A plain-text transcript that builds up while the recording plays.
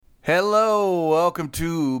Hello, welcome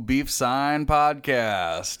to Beef Sign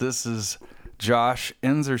Podcast. This is Josh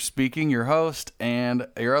Enzer speaking, your host, and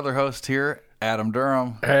your other host here, Adam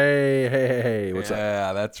Durham. Hey, what's up?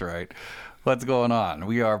 Yeah, that's right. What's going on?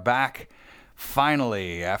 We are back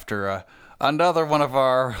finally after another one of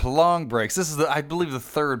our long breaks. This is, I believe, the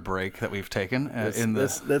third break that we've taken.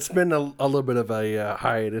 That's been a little bit of a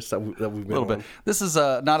hiatus that we've been a little bit. This is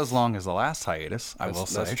not as long as the last hiatus, I will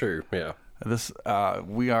say. That's true, yeah. This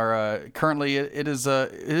we are currently it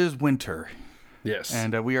is winter. Yes.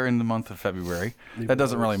 And we are in the month of February. That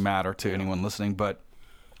doesn't really matter to anyone listening, but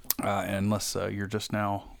unless you're just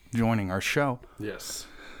now joining our show. Yes.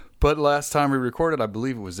 But last time we recorded, I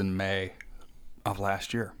believe it was in May of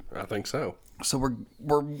last year. I think so. So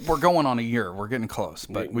we're going on a year. We're getting close,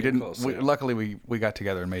 but we didn't. Luckily, we got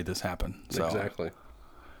together and made this happen. So exactly.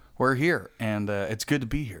 We're here, and it's good to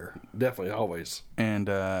be here. Definitely, always. And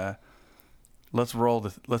let's roll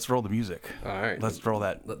the music. All right. Let's roll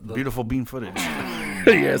that beautiful bean footage.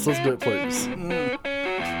 Yes, let's do it, please.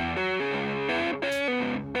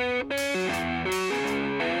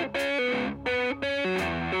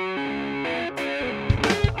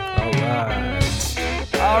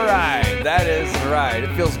 All right, that is right.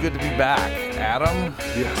 It feels good to be back. Adam?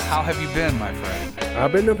 Yes. How have you been, my friend?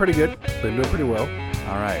 I've been doing pretty good. Been doing pretty well.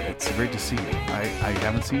 All right, it's great to see you. I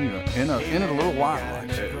haven't seen you in a little while,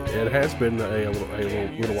 actually. It has been a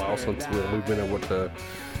little while since we've been able to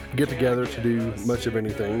get together to do much of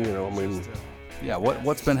anything. Yeah.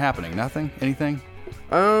 What's been happening? Nothing? Anything?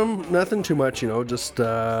 Nothing too much. Just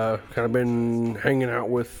kind of been hanging out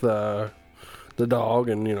with the dog,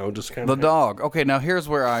 and just kind of the dog. Okay, now here's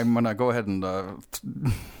where I'm gonna go ahead and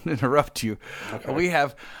interrupt you. Okay. We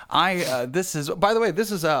have this is, by the way,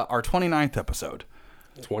 this is our 29th episode.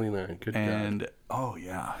 29. Good and God. Oh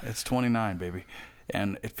yeah, it's 29, baby,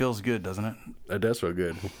 and it feels good, doesn't it? It does feel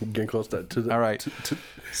good. Getting close to the all right.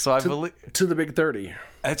 So I believe to the big 30.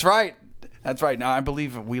 That's right. That's right. Now I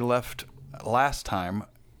believe we left last time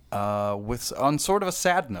on sort of a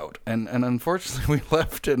sad note, and unfortunately we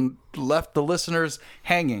left the listeners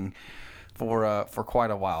hanging for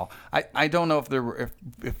quite a while. I don't know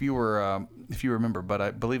if you remember, but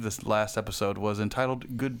I believe this last episode was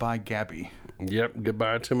entitled "Goodbye, Gabby." Yep,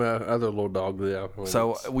 goodbye to my other little dog. Yeah.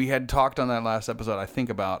 So we had talked on that last episode, I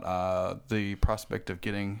think, about the prospect of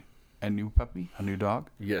getting a new puppy, a new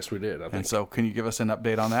dog. Yes, we did. I think. And so, can you give us an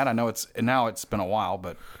update on that? I know it's been a while,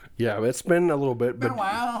 but yeah, it's been a little bit. Been a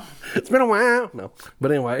while. It's been a while. No,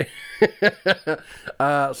 but anyway.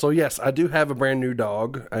 So yes, I do have a brand new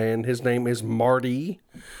dog, and his name is Marty.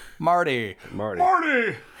 Marty.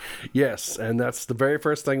 Yes, and that's the very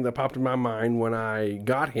first thing that popped in my mind when I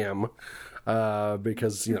got him.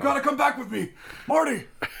 Because you gotta come back with me, Marty.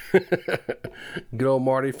 Good old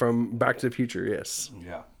Marty from Back to the Future. Yes.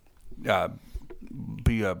 Yeah.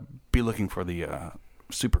 Be looking for the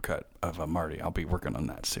supercut of Marty. I'll be working on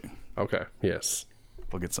that soon. Okay. Yes.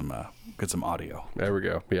 We'll get some audio. There we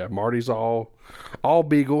go. Yeah, Marty's all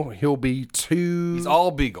beagle. He'll be 2. He's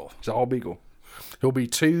all beagle. He'll be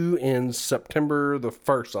 2 in September the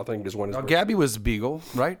 1st, I think, is when his birthday. Gabby was beagle,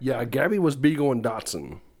 right? Yeah, Gabby was beagle and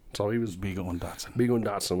Dotson. So he was Beagle and Dotson. Beagle and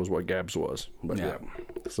Dotson was what Gabs was. But yeah.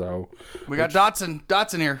 So we got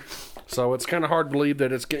Dotson here. So it's kind of hard to believe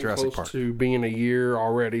that it's getting Jurassic close Park. to being a year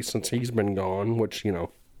already since he's been gone, which,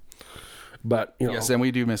 but, Yes, and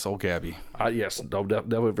we do miss old Gabby. Yes,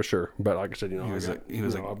 definitely for sure. But like I said,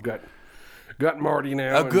 I've got Marty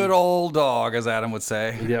now. A good old dog, as Adam would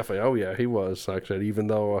say. Definitely. Oh yeah, he was. Like I said, even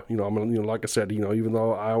though, like I said, even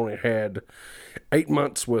though I only had 8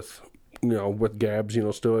 months with Gabs,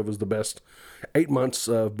 still it was the best 8 months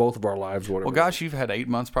of both of our lives. Whatever. Well, gosh, you've had 8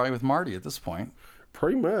 months probably with Marty at this point.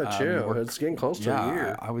 Pretty much, yeah. It's getting close to a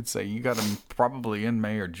year. I would say you got him probably in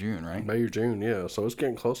May or June, right? May or June, yeah. So it's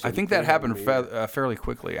getting close to I think that happened fairly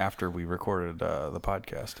quickly after we recorded the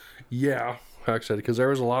podcast. Yeah, like I said, because there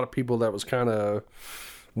was a lot of people that was kind of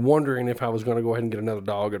wondering if I was going to go ahead and get another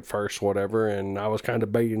dog at first, whatever, and I was kind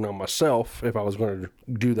of debating on myself if I was going to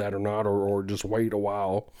do that or not, or just wait a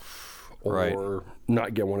while, or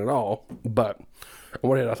not get one at all. But on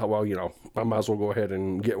one hand, I thought, well, I might as well go ahead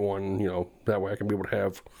and get one, that way I can be able to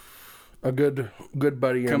have a good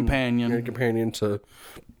buddy companion to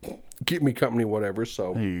keep me company, whatever.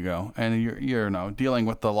 So there you go. And you're dealing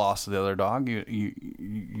with the loss of the other dog.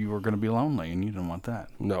 You were going to be lonely, and you didn't want that.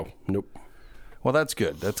 Nope. Well, that's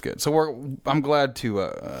good. So I'm glad to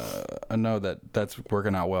know that that's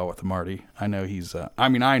working out well with Marty. I know he's.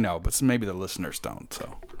 I know, but maybe the listeners don't.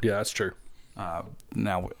 So yeah, that's true.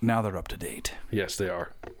 Now they're up to date. Yes, they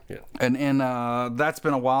are. Yeah. And that's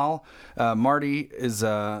been a while. Marty is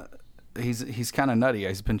he's kind of nutty.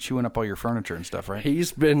 He's been chewing up all your furniture and stuff, right?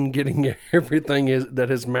 He's been getting everything that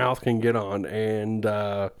his mouth can get on, and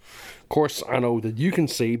of course, I know that you can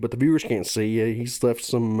see, but the viewers can't see. He's left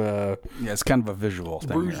some it's kind of a visual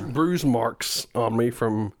thing. Bruise marks on me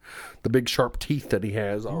from the big sharp teeth that he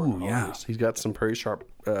has. He's got some pretty sharp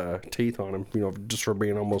teeth on him. Just for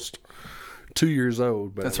being almost 2 years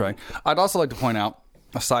old. But, that's right. I'd also like to point out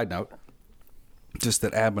a side note, just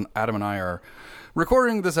that Adam and I are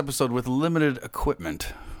recording this episode with limited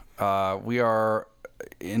equipment. We are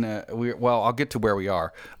I'll get to where we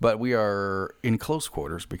are, but we are in close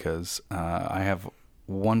quarters because I have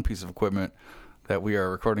one piece of equipment that we are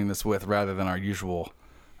recording this with rather than our usual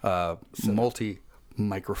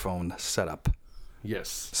multi-microphone setup.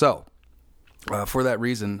 Yes. So, for that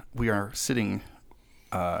reason, we are sitting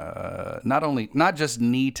not just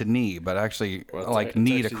knee to knee, but actually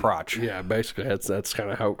knee to crotch. Yeah, basically that's kind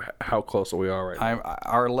of how close we are right now.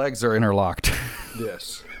 Our legs are interlocked.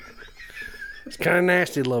 Yes. It's kind of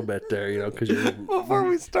nasty a little bit there, because before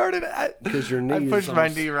we started, because your knee. I pushed my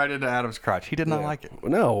knee right into Adam's crotch. He did not like it.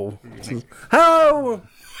 No. Oh.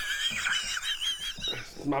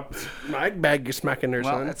 My bag is smacking there,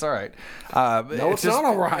 son. It's all right. No, it's not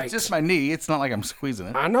all right. It's just my knee. It's not like I'm squeezing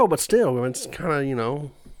it. I know, but still, it's kind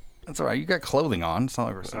of, That's all right. You got clothing on. It's not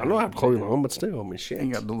like we're I don't have clothing on, but still, shit.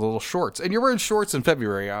 You got the little shorts. And you're wearing shorts in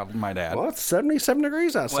February, I might add. Well, it's 77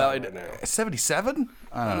 degrees outside right now. 77?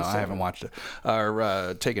 I don't know. I haven't watched it.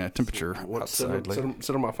 Or taking a temperature outside.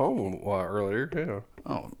 Sit on my phone earlier,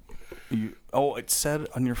 yeah. It said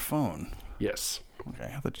on your phone. Yes.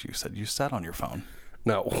 Okay, I thought you said you sat on your phone.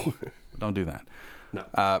 No. Don't do that. No.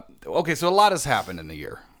 Okay, so a lot has happened in the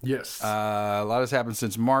year. Yes. A lot has happened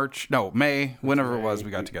since May, whenever it was we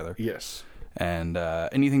got together. Yes. And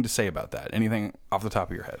anything to say about that? Anything off the top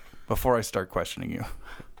of your head before I start questioning you?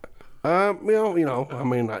 Like I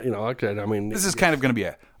said, this is kind of going to be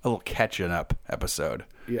a little catching up episode.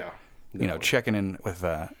 Yeah. Checking in with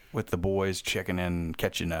the boys, checking in,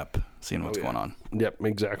 catching up, seeing what's going on. Yep,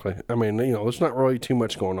 exactly. There's not really too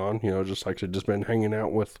much going on. Just like just been hanging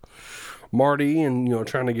out with Marty and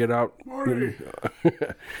trying to get out.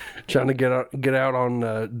 Trying to get out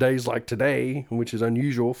on days like today, which is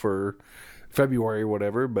unusual for February or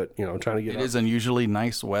whatever. But trying to get. It is unusually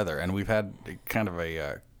nice weather, and we've had kind of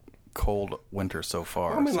a cold winter so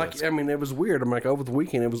far. It was weird. Over the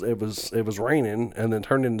weekend it was raining and then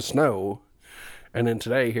turned into snow, and then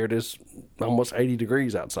today here it is almost 80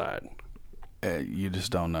 degrees outside. You just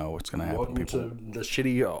don't know what's going to happen. Welcome to the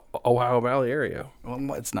shitty Ohio Valley area.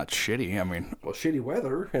 Well, it's not shitty. Shitty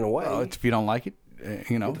weather in a way. Well, if you don't like it,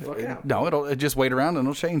 it'll just wait around and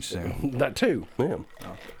it'll change soon. That too. Yeah.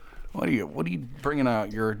 What are you bringing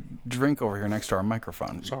out your drink over here next to our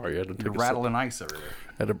microphone? Sorry, I had to You're rattling ice over there.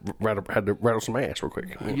 Had to rattle some ass real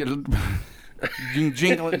quick.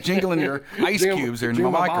 Jingling your ice cubes here in my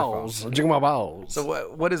microphone. Jingle my balls. So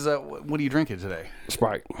what are you drinking today?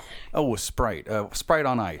 Sprite. Oh, Sprite. Sprite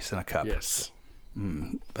on ice in a cup. Yes.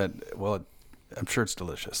 I'm sure it's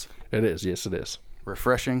delicious. It is. Yes, it is.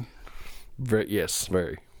 Refreshing. Yes,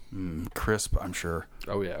 very. Crisp, I'm sure.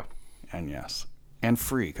 Oh yeah. And yes. And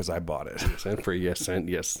free, because I bought it. Yes, and free, yes, and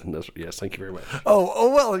yes. Yes, thank you very much.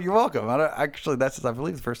 Oh, well, you're welcome. Actually, that's, I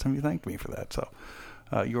believe, the first time you thanked me for that. So,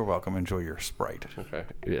 you're welcome. Enjoy your Sprite. Okay.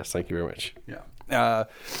 Yes, thank you very much. Yeah.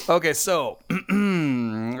 Okay, so, I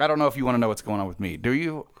don't know if you want to know what's going on with me. Do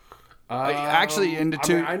you?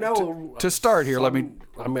 To start here,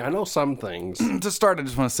 I know some things. To start, I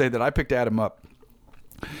just want to say that I picked Adam up.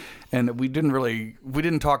 And we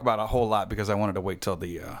didn't talk about a whole lot because I wanted to wait till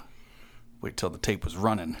the tape was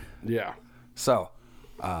running. Yeah. So,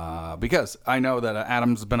 because I know that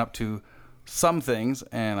Adam's been up to some things,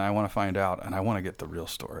 and I want to find out, and I want to get the real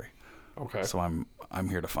story. Okay. So I'm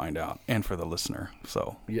here to find out, and for the listener.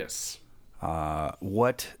 So yes.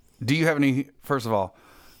 What do you have any? First of all,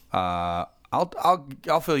 I'll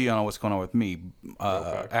fill you in on what's going on with me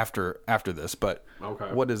after this. But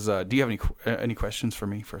okay. What is? Do you have any questions for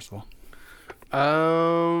me? First of all.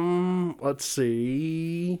 Let's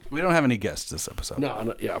see. We don't have any guests this episode.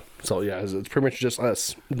 No, yeah. So yeah, it's pretty much just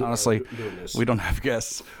us. Honestly, doing this. We don't have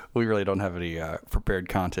guests. We really don't have any prepared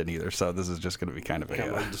content either. So this is just going to be kind of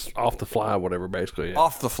just off the fly, whatever. Basically, yeah.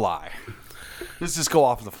 Off the fly. Let's just go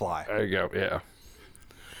off the fly. There you go. Yeah.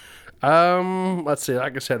 Let's see.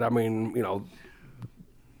 Like I said,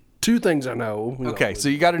 two things I know. Okay, so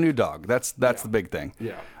you got a new dog. That's the big thing.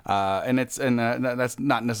 Yeah. And that's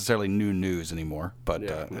not necessarily new news anymore. But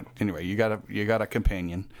anyway, you got a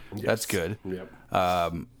companion. Yes. That's good. Yep.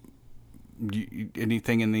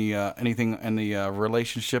 Anything in the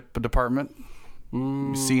relationship department?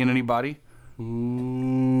 Seeing anybody?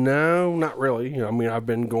 No, not really. I mean, I've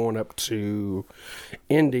been going up to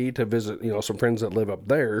Indy to visit, some friends that live up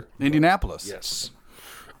there. Indianapolis. Yes.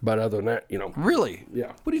 But other than that, Really?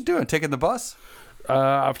 Yeah. What are you doing? Taking the bus?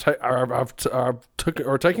 I've taken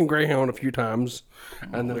Greyhound a few times,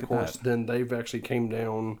 and then of course, then they've actually came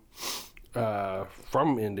down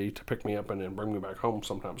from Indy to pick me up and then bring me back home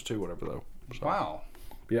sometimes too. Whatever though. So, Wow.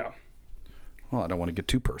 Yeah. Well, I don't want to get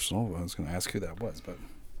too personal. I was going to ask who that was, but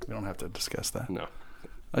we don't have to discuss that. No.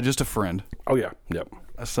 Just a friend. Oh yeah. Yep.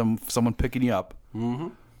 Someone picking you up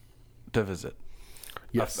to visit.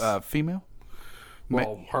 Yes. Female?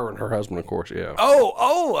 Well, her and her husband, of course. Yeah.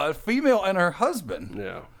 Oh, a female and her husband.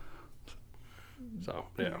 Yeah. So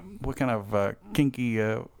yeah. What kind of kinky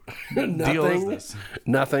deal is this?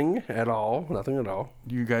 Nothing at all. Nothing at all.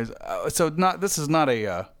 You guys. This is not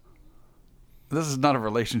a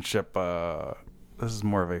relationship. This is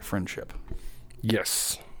more of a friendship.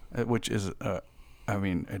 Yes. Which is,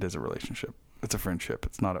 it is a relationship. It's a friendship.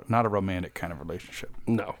 It's not a romantic kind of relationship.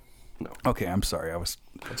 No. Okay, I'm sorry.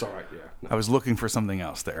 That's all right. Yeah. No. I was looking for something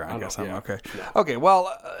else there. I guess I'm okay. Yeah. Okay.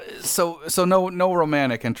 Well, so no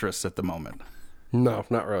romantic interests at the moment. No,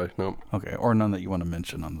 not really. No. Okay, or none that you want to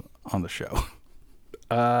mention on the show.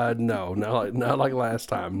 No, not like last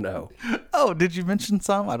time. No. Oh, did you mention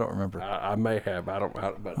some? I don't remember. I may have. I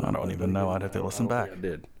don't even know. I'd have to listen back. I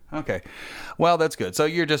did. Okay. Well, that's good. So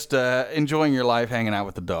you're just enjoying your life, hanging out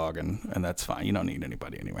with the dog, and that's fine. You don't need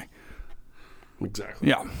anybody anyway. Exactly.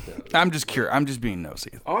 Yeah. I'm just curious. I'm just being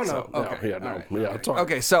nosy. Oh no. So, okay. Yeah. No. Right. Yeah. It's all right.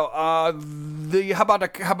 Okay. So how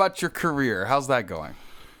about your career? How's that going?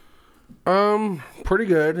 Pretty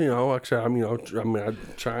good. Like I said, I'm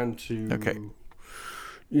trying to. Okay.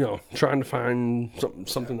 Trying to find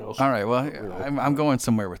something else. All right. Well, I'm going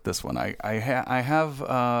somewhere with this one. I have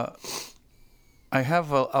a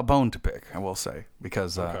bone to pick. I will say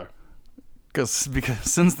because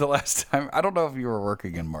since the last time, I don't know if you were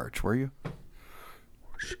working in March. Were you?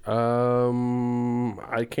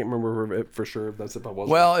 I can't remember it for sure. If I was.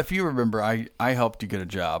 Well, if you remember, I helped you get a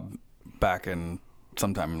job back in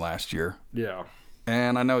sometime last year. Yeah.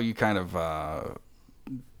 And I know you kind of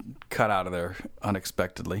cut out of there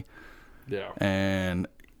unexpectedly. Yeah. And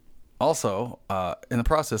also, in the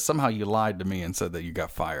process, somehow you lied to me and said that you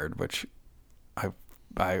got fired, which I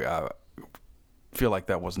feel like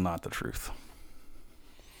that was not the truth.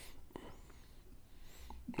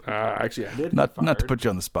 Actually, I did. Not to put you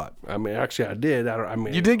on the spot. Actually, I did.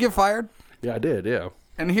 You did get fired? Yeah, I did. Yeah.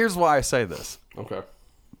 And here's why I say this. Okay.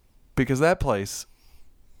 Because that place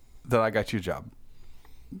that I got you a job,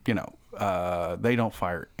 they don't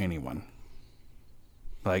fire anyone.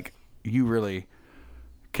 Like, you really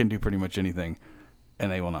can do pretty much anything, and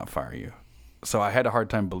they will not fire you. So I had a hard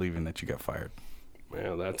time believing that you got fired.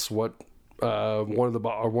 Yeah, that's what one of the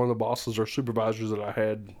bosses or supervisors that I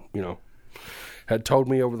had told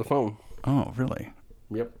me over the phone. Oh, really?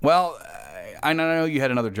 Yep. Well, I know you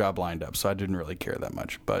had another job lined up, so I didn't really care that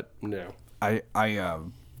much. But yeah, I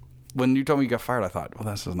when you told me you got fired, I thought, well,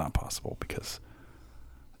 this is not possible because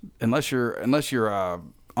unless you're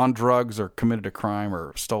on drugs or committed a crime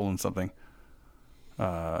or stolen something,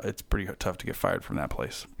 it's pretty tough to get fired from that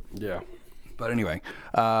place. Yeah. But anyway,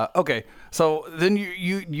 okay. So then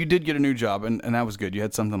you did get a new job, and that was good. You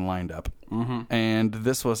had something lined up, and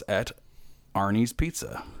this was at Arnie's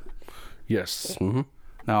Pizza. Yes. Mm-hmm.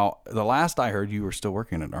 Now, the last I heard, you were still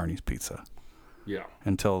working at Arnie's Pizza. Yeah.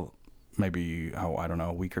 Until maybe, I don't know,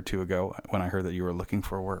 a week or two ago when I heard that you were looking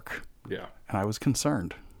for work. Yeah. And I was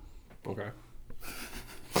concerned. Okay.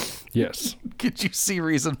 Yes. Could you see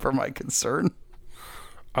reason for my concern?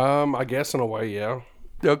 I guess in a way, yeah.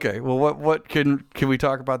 Okay. Well, what can we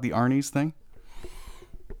talk about the Arnie's thing?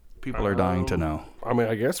 People are dying to know.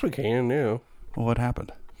 I guess we can, yeah. Well, what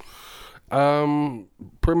happened?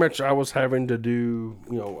 Pretty much I was having to do,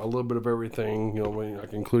 a little bit of everything,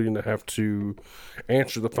 like including to have to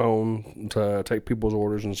answer the phone to take people's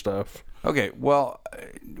orders and stuff. Okay, well,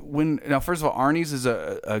 first of all, Arnie's is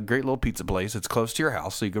a great little pizza place. It's close to your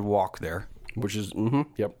house, so you could walk there. Which is,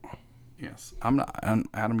 yep. Yes.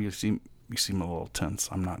 Adam, you seem a little tense.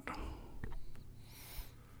 I'm not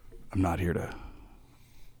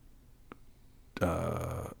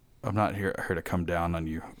here to come down on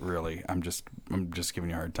you, really. I'm just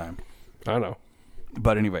giving you a hard time. I know.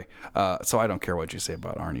 But anyway, so I don't care what you say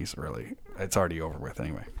about Arnie's, really. It's already over with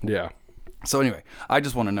anyway. Yeah. So anyway, I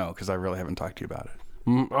just want to know because I really haven't talked to you about it.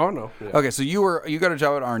 Oh no. Yeah. Okay, so you got a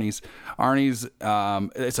job at Arnie's. Arnie's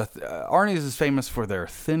Arnie's is famous for their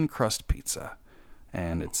thin crust pizza,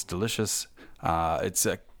 and it's delicious. It's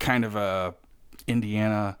a kind of a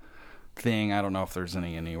Indiana thing. I don't know if there's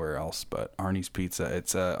any anywhere else, but Arnie's Pizza.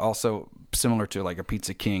 It's also similar to like a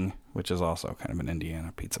Pizza King, which is also kind of an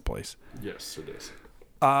Indiana pizza place. Yes, it is.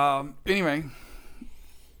 Anyway,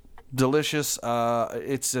 delicious.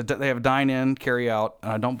 They have dine-in, carry-out.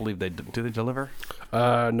 I don't believe they do. They deliver?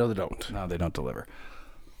 No, they don't. No, they don't deliver.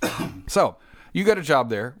 So you got a job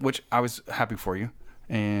there, which I was happy for you.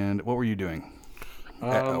 And what were you doing?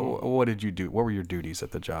 What did you do? What were your duties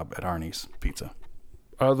at the job at Arnie's Pizza?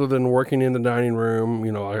 Other than working in the dining room,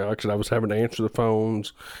 I was having to answer the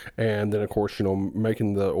phones, and then of course,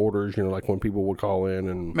 making the orders. Like when people would call in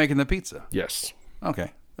and Making the pizza. Yes.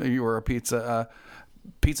 Okay, you were a pizza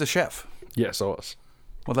chef. Yes, I was.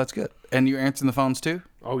 Well, that's good. And you answering the phones too?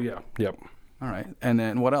 Oh yeah. Yep. All right. And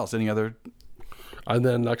then what else? Any other? And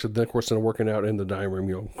then, like I said, of course, working out in the dining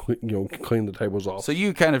room, clean the tables off. So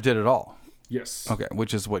you kind of did it all. Yes. Okay,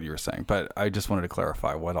 which is what you were saying, but I just wanted to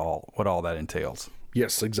clarify what all that entails.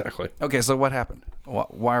 Yes, exactly. Okay, so what happened?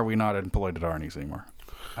 Why are we not employed at Arnie's anymore?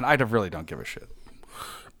 And I really don't give a shit.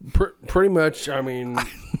 Pretty much, I mean...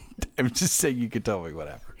 I'm just saying you could tell me what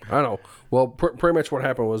happened. I know. Well, pretty much what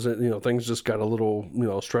happened was that, things just got a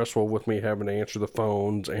little, stressful with me having to answer the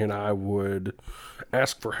phones, and I would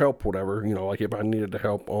ask for help, whatever, like if I needed to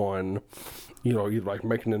help on, either like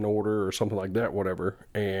making an order or something like that, whatever.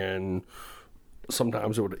 And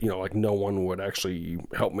sometimes it would, like no one would actually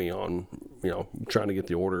help me on, trying to get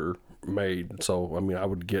the order made. So, I mean, I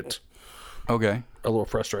would get a little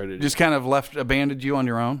frustrated. Just kind of abandoned you on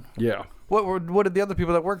your own? Yeah. What did the other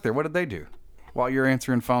people that worked there, what did they do while you're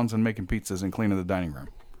answering phones and making pizzas and cleaning the dining room?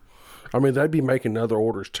 I mean, they'd be making other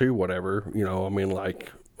orders too, whatever. I mean, like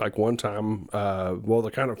one time,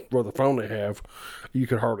 the phone they have, you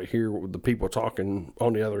could hardly hear the people talking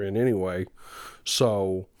on the other end anyway.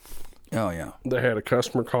 So, oh yeah, they had a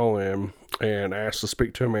customer call in and asked to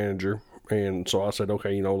speak to a manager, and so I said,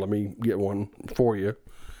 okay, let me get one for you.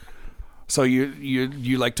 So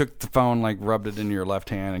you like took the phone, like rubbed it in your left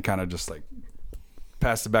hand and kind of just like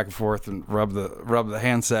passed it back and forth and rubbed the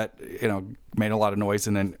handset, made a lot of noise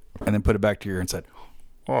and then put it back to your ear and said,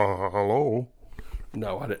 hello.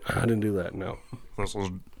 No, I didn't do that. No. This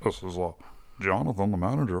is Jonathan, the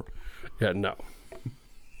manager. Yeah, no.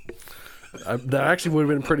 That actually would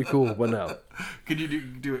have been pretty cool, but no. Could you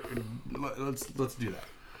do it? Let's do that.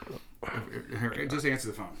 Here, just answer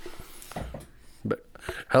the phone. But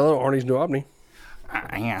hello, Arnie's New Albany.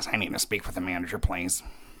 Yes, I need to speak with the manager, please.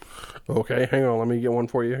 Okay, hang on. Let me get one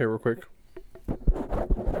for you here real quick.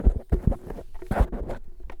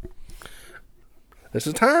 This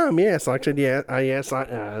is Tom. Yes, like I said, yeah. Yes,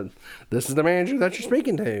 this is the manager that you're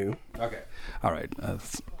speaking to. Okay. All right.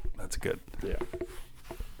 That's good. Yeah.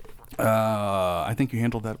 I think you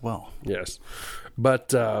handled that well. Yes. But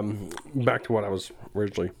back to what I was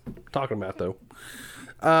originally talking about, though.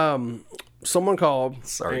 Someone called.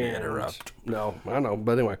 Sorry to interrupt. No, I know.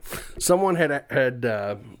 But anyway, someone had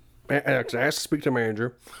asked to speak to the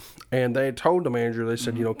manager, and they had told the manager, they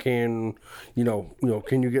said, can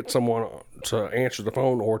you get someone to answer the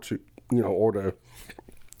phone or to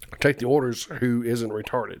take the orders who isn't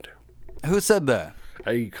retarded? Who said that?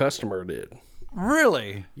 A customer did.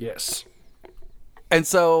 Really? Yes. And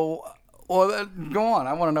so, go on.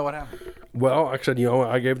 I want to know what happened. Well, like I said,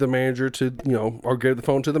 I gave the manager or gave the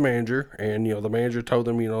phone to the manager, and, the manager told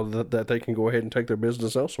them, that they can go ahead and take their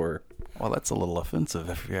business elsewhere. Well, that's a little offensive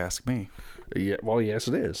if you ask me. Yeah, well, yes,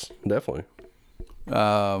 it is. Definitely.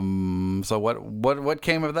 So what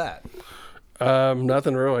came of that?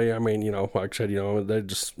 Nothing really. I mean, like I said, they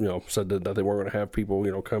just, said that they weren't going to have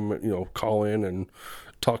people, come, call in and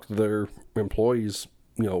talk to their employees,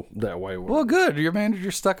 that way. Well, good. Your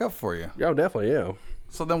manager stuck up for you. Yeah, definitely. Yeah.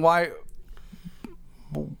 So then why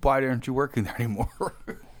aren't you working there anymore?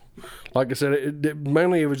 Like I said,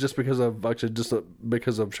 mainly it was just because of, like I said,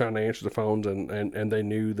 because of trying to answer the phones, and they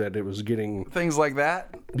knew that it was getting things like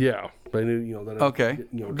that. Yeah, they knew, that. Okay.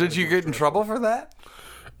 Did you get in trouble for that?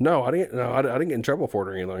 No, I didn't. No, I didn't get in trouble for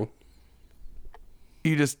it or anything.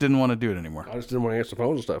 You just didn't want to do it anymore. I just didn't want to answer the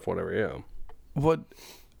phones and stuff, whatever. Yeah. What?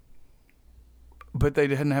 But they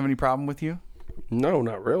didn't have any problem with you? No,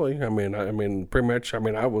 not really. I mean, pretty much. I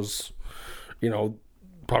mean, I was,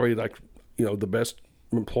 probably like, the best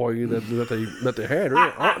employee that they had.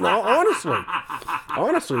 Really. No, honestly.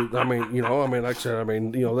 I mean, like I said,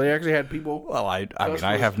 they actually had people. Well,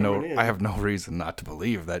 I have no reason not to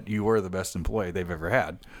believe that you were the best employee they've ever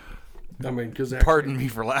had. I mean, because pardon me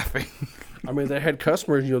for laughing. I mean, they had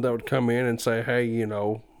customers, that would come in and say, hey,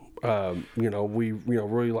 we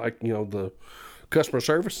really like, the customer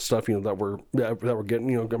service and stuff, that we're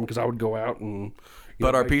getting, because I would go out and.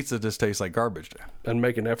 But our pizza just tastes like garbage. And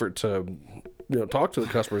make an effort to, talk to the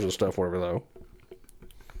customers and stuff, whatever, though.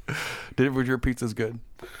 Were your pizzas good?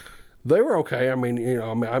 They were okay. I mean,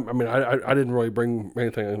 I didn't really bring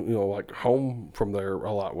anything, like home from there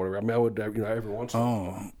a lot, whatever. I mean, I would, every once in a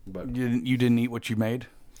while. But You didn't eat what you made?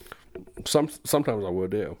 sometimes I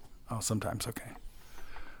would, yeah. Oh, sometimes. Okay.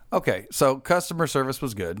 Okay, so customer service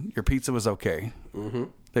was good. Your pizza was okay. Mm-hmm.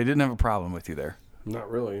 They didn't have a problem with you there.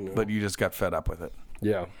 Not really, no. But you just got fed up with it.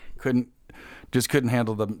 Yeah. Couldn't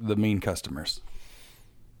handle the mean customers.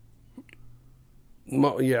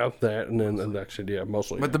 Yeah, that, and actually, yeah,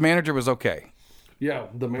 mostly. But the manager was okay. Yeah,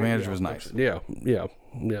 the manager was nice. Yeah,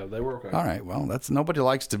 they were okay. All right, well, nobody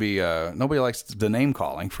likes the name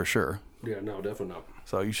calling for sure. Yeah, no, definitely not.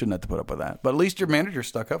 So you shouldn't have to put up with that. But at least your manager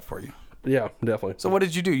stuck up for you. Yeah, definitely. So what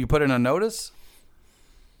did you do? You put in a notice?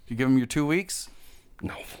 You give him your 2 weeks?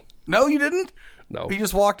 No. No, you didn't? No. You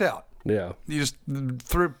just walked out. Yeah. You just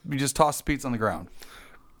tossed the pizza on the ground.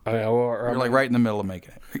 You're like right in the middle of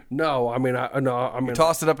making it. No, I mean, You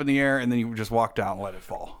tossed it up in the air and then you just walked out and let it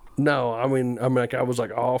fall. No, I mean, like I was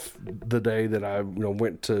like off the day that I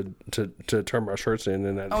went to turn my shirts in,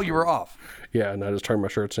 and you were off. Yeah, and I just turned my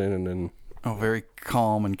shirts in, and then very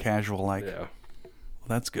calm and casual, like. Yeah. Well,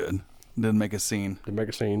 that's good. Didn't make a scene. To make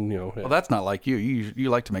a scene, Yeah. Well, that's not like you. You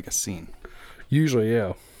like to make a scene. Usually,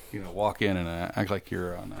 yeah. Walk in and act like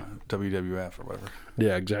you're on WWF or whatever.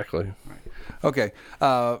 Yeah, exactly. Right. Okay.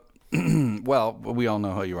 Well, we all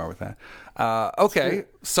know how you are with that. Okay.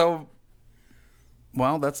 So,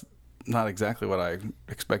 well, that's not exactly what I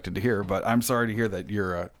expected to hear, but I'm sorry to hear that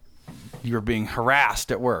you're being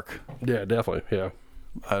harassed at work. Yeah, definitely. Yeah.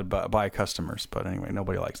 By customers. But anyway,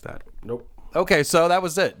 nobody likes that. Nope. Okay, so that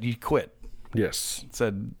was it. You quit. Yes.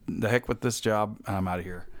 Said, the heck with this job, I'm out of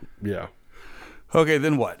here. Yeah. Okay,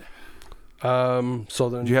 then what? So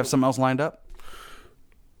then... Did you have something else lined up?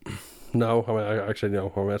 No, I mean, I actually,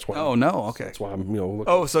 no. I mean, that's why... Oh, no, okay. That's why I'm, looking.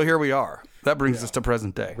 Oh, so here we are. That brings us to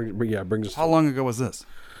present day. Brings us... How long ago was this?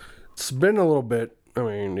 It's been a little bit. I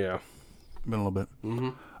mean, yeah. Been a little bit. Mm-hmm.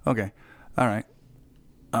 Okay. All right.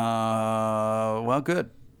 Well, good.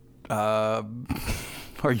 Are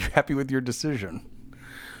you happy with your decision?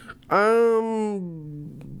 I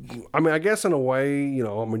mean, I guess in a way,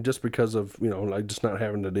 just because of, like just not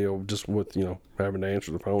having to deal just with, having to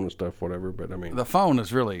answer the phone and stuff, whatever. But I mean, the phone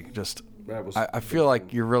is really just, I feel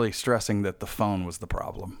like you're really stressing that the phone was the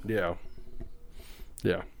problem. Yeah.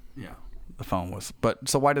 Yeah. Yeah. The phone was, but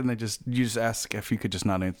so why didn't you just ask if you could just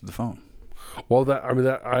not answer the phone? Well,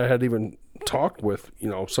 that I had even talked with,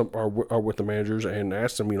 some or with the managers and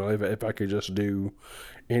asked them, if I could just do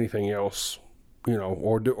anything else,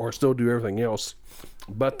 or still do everything else,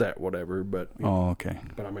 but that whatever. But okay.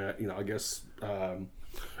 But I mean, I guess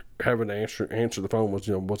having to answer the phone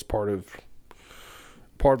was part of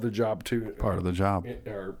the job too. Part of the job,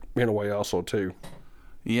 or in a way also too.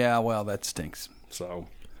 Yeah, well, that stinks. So,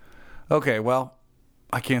 okay, well,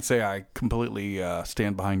 I can't say I completely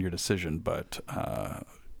stand behind your decision, but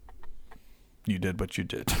you did what you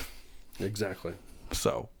did. Exactly.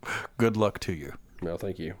 So, good luck to you. No,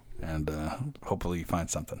 thank you. And hopefully you find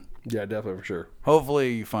something. Yeah, definitely, for sure.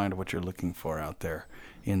 Hopefully you find what you're looking for out there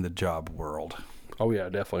in the job world. Oh yeah,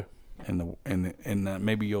 definitely. And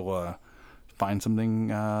maybe you'll find something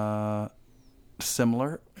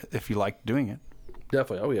similar if you like doing it.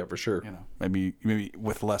 Definitely. Oh yeah, for sure. Maybe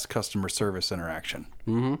with less customer service interaction.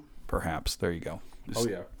 Mm-hmm. Perhaps. There you go. Oh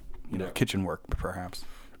yeah. Kitchen work, perhaps.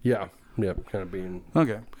 Yeah. Yep. Kind of being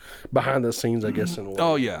behind the scenes, I guess. In a way.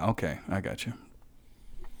 Oh yeah. Okay, I got you.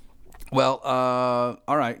 Well,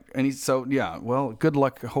 all right. Well, good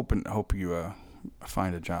luck. Hope you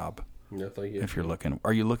find a job. Yeah, thank you. If you're looking,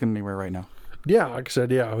 are you looking anywhere right now? Yeah, like I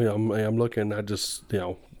said, yeah. I'm looking. I just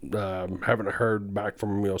haven't heard back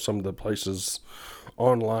from some of the places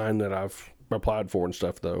online that I've applied for and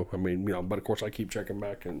stuff. Though I mean, but of course I keep checking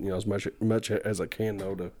back and as much as I can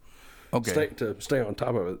though to stay on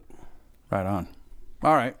top of it. Right on.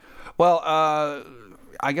 All right. Well,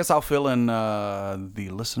 I guess I'll fill in the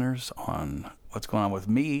listeners on what's going on with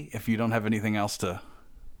me if you don't have anything else to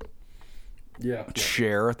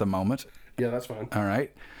share at the moment. Yeah, that's fine. All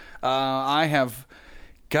right. I have,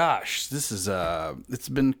 this is, it's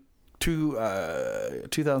been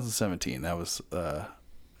 2017. That was, it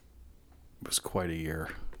was quite a year.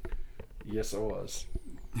 Yes, it was.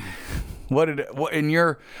 What in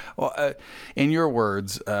your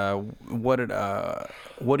words? What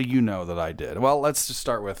do you know that I did? Well, let's just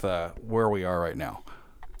start with where we are right now.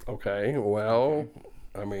 Okay. Well,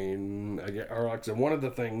 I mean, like I said, one of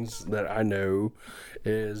the things that I know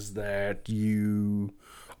is that you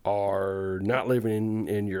are not living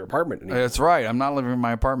in your apartment anymore. That's right. I'm not living in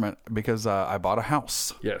my apartment because I bought a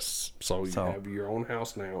house. Yes. So you have your own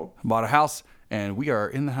house now. Bought a house, and we are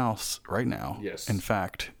in the house right now. Yes. In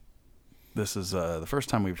fact, this is the first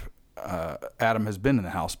time we've Adam has been in the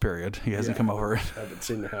house, period. He hasn't come over. I haven't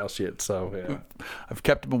seen the house yet, so yeah. I've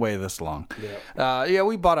kept him away this long. Yeah.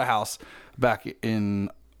 We bought a house back in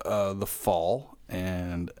the fall,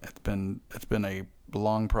 and it's been a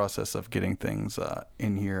long process of getting things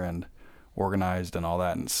in here and organized and all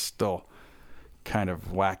that, and it's still kind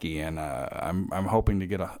of wacky. And I'm hoping to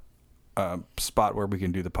get a spot where we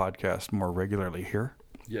can do the podcast more regularly here.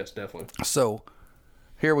 Yes, definitely. So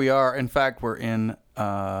here we are. In fact, we're in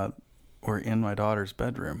my daughter's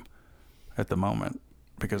bedroom at the moment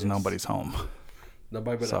because nobody's home.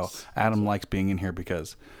 Nobody but us. So Adam likes being in here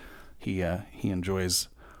because he enjoys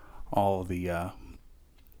all the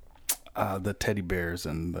teddy bears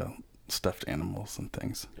and the stuffed animals and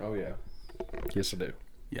things. Oh yeah, yes I do.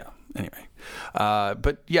 Yeah. Anyway,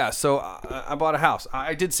 but yeah. So I bought a house.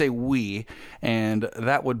 I did say we, and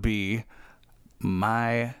that would be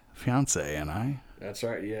my fiance and I. That's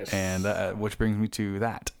right. Yes. And which brings me to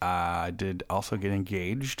that. I did also get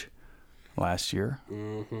engaged last year,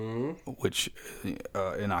 which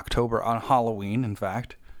in October on Halloween, in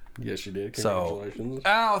fact. Yes, you did. Congratulations.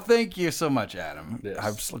 Thank you so much, Adam. Yes.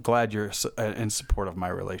 I'm so glad you're in support of my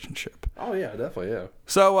relationship. Oh yeah, definitely, yeah.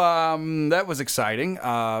 So that was exciting.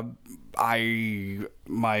 My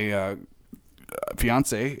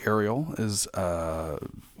fiance Ariel is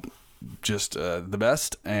just the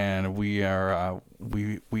best, and we are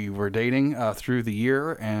we were dating through the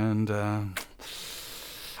year, and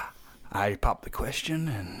I popped the question,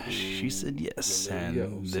 and she said yes,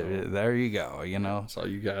 and there you go. You know, so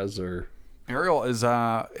you guys are. Ariel is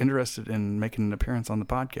interested in making an appearance on the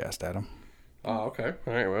podcast, Adam. Oh, okay.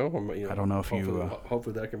 All right. Well, I don't know if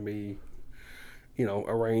hopefully that can be,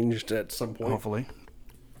 arranged at some point. Hopefully.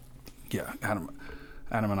 Yeah, Adam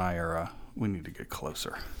and I are. We need to get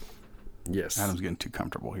closer. Yes. Adam's getting too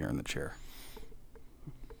comfortable here in the chair.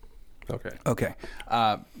 Okay.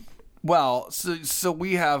 Well, so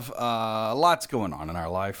we have lots going on in our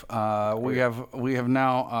life. We have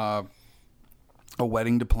now a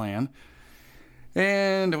wedding to plan,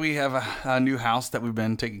 and we have a new house that we've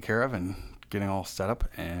been taking care of and getting all set up.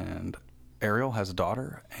 And Ariel has a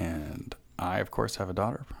daughter, and I, of course, have a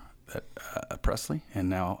daughter, Presley, and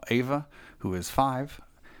now Ava, who is 5,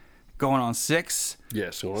 going on 6.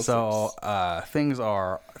 Yes. So things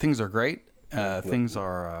are great. Things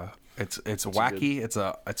are. It's wacky. It's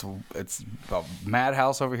a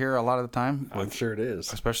madhouse over here a lot of the time. I'm sure it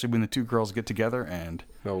is, especially when the two girls get together and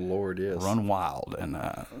oh Lord, yes, run wild. And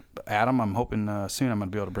Adam, I'm hoping soon I'm going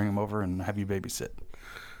to be able to bring him over and have you babysit.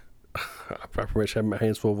 I pretty much have my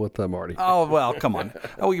hands full with Marty. Oh well, come on.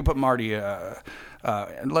 We can put Marty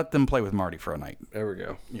and let them play with Marty for a night. There we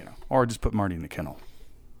go. Or just put Marty in the kennel.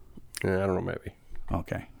 Yeah, I don't know, maybe.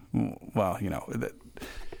 Okay. Well,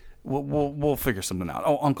 We'll figure something out.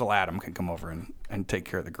 Oh, Uncle Adam can come over and take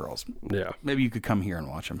care of the girls. Yeah. Maybe you could come here and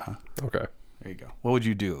watch them, huh? Okay. There you go. What would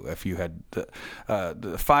you do if you had the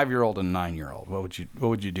 5-year-old and 9-year-old? What would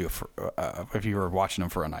you do if you were watching them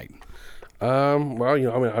for a night? Well,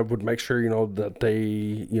 I would make sure, that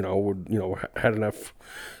they, would, had enough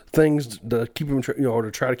things to keep them,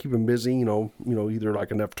 to try to keep them busy, either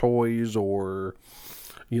like enough toys or,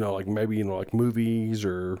 like maybe, like movies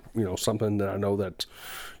or, something that I know that,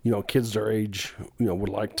 kids their age, would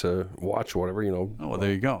like to watch or whatever, Oh, well,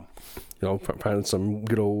 there you go. Finding some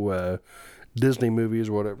good old Disney movies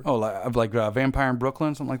or whatever. Oh, like Vampire in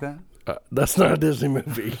Brooklyn, something like that? That's not a Disney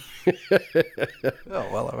movie. Oh,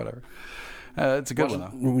 well, whatever. It's a good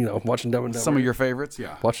one, though. Watching Dumb and Dumber. Some of your favorites,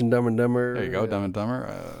 yeah. Watching Dumb and Dumber. There you go, Dumb and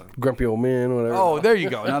Dumber. Grumpy Old Men, whatever. Oh, there you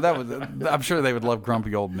go. Now I'm sure they would love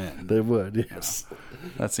Grumpy Old Men. They would, yes.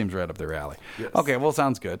 That seems right up their alley. Yes. Okay, well,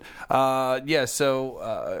 sounds good.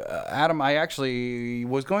 So Adam, I actually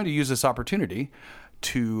was going to use this opportunity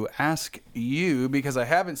to ask you, because I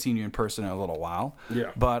haven't seen you in person in a little while.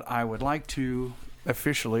 Yeah. But I would like to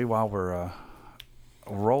officially, while we're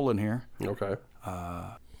rolling here. Okay.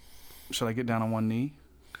 Should I get down on one knee?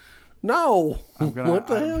 No. What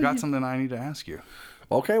the hell? I've got something I need to ask you.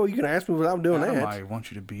 Okay, well, you can ask me without doing Adam, that. I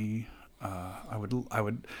want you to be. I would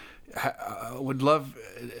love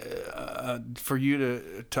for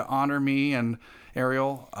you to honor me and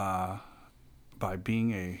Ariel by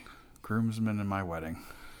being a groomsman in my wedding.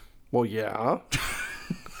 Well, yeah.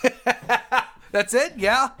 That's it?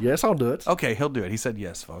 Yeah? Yes, I'll do it. Okay, he'll do it. He said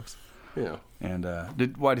yes, folks. Yeah. And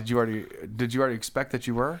did you already expect that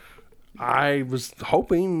you were? I was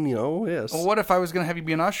hoping, yes. Well, what if I was going to have you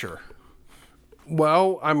be an usher?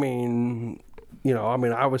 Well, I mean,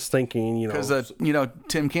 I was thinking, Because,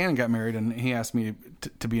 Tim Cannon got married, and he asked me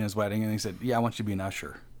to be in his wedding, and he said, yeah, I want you to be an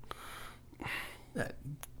usher. That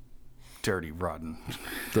dirty, rotten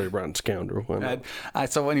scoundrel.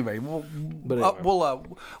 So anyway,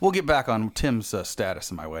 we'll get back on Tim's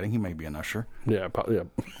status in my wedding. He may be an usher. Yeah.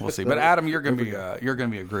 We'll see. But Adam, you're gonna be a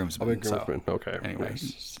groomsman. I'll be a groomsman. So, okay. Anyway,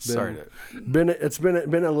 It's been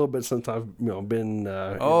a little bit since I've been.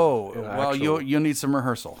 You'll need some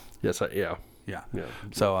rehearsal. Yes. Yeah. Yeah.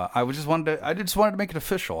 So I just wanted to make it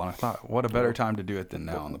official, and I thought, what a better time to do it than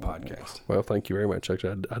now on the podcast. Well, thank you very much.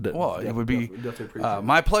 Actually, I did. Well, it would be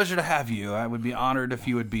my pleasure to have you. I would be honored if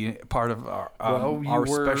you would be part of our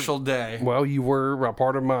special day. Well, you were a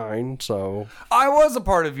part of mine, so I was a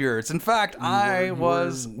part of yours. In fact,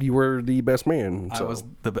 you were the best man. So. I was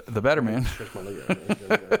the better man.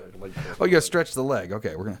 Oh, you gotta stretch the leg.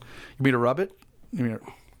 Okay, you mean to rub it?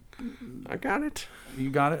 I got it. You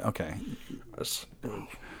got it? Okay.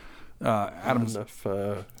 Adam's enough.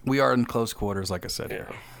 We are in close quarters, like I said.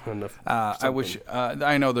 Yeah, enough. I wish.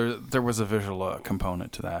 I know there was a visual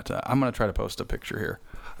component to that. I'm going to try to post a picture here.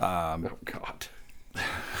 Oh God,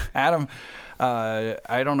 Adam.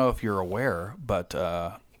 I don't know if you're aware, but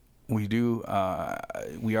we do.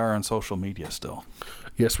 We are on social media still.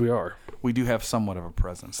 Yes, we are. We do have somewhat of a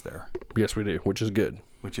presence there. Yes, we do, which is good.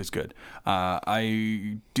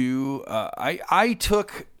 I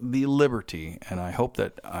took the liberty, and I hope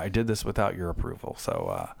that I did this without your approval.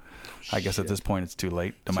 So I guess at this point it's too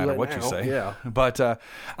late, no matter what you say. Yeah. But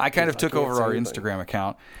I kind of took over our Instagram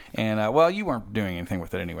account, and you weren't doing anything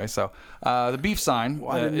with it anyway. So the beef sign.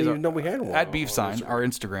 I didn't even know we had one. At beef sign, our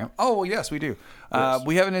Instagram. Oh well, yes, we do. Yes.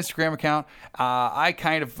 We have an Instagram account. I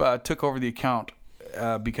kind of took over the account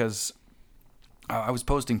because I was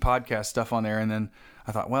posting podcast stuff on there, and then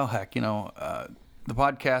I thought, well, heck, the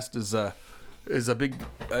podcast is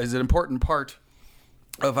an important part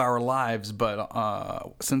of our lives,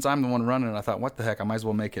 but since I'm the one running it, I thought, what the heck, I might as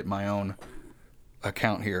well make it my own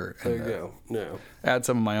account here. There you go. Yeah. Add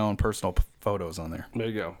some of my own personal photos on there. There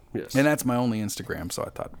you go. Yes. And that's my only Instagram, so I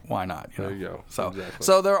thought, why not? There you go. So, exactly.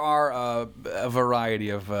 So there are a variety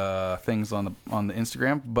of things on the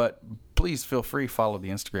Instagram, but please feel free to follow the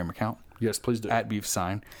Instagram account. Yes, please do. At beef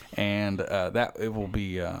sign, and that it will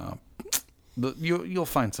be. You'll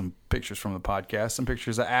find some pictures from the podcast, some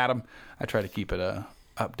pictures of Adam. I try to keep it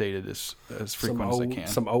updated as frequent as I can.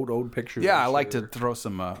 Some old pictures. Yeah, I like to throw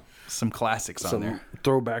some classics on there.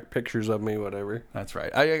 Throwback pictures of me, whatever. That's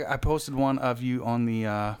right. I posted one of you on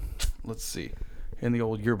the let's see, in the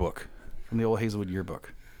old yearbook, from the old Hazelwood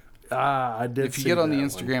yearbook. I did. If you get on the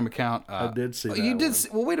Instagram account, I did see that. You did.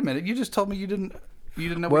 Well, wait a minute. You just told me you didn't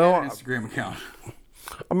know we had an Instagram account.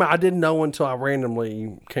 I mean, I didn't know until I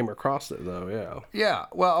randomly came across it, though. Yeah. Yeah.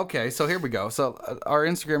 Well, okay. So here we go. So our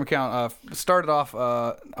Instagram account started off.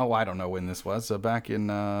 I don't know when this was. Back in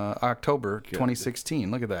October 2016.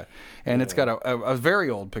 Look at that. And it's got a very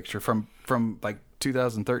old picture from like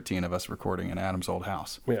 2013 of us recording in Adam's old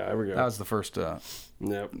house. Yeah. There we go. That was the first.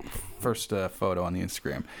 First photo on the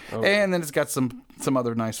Instagram, and then it's got some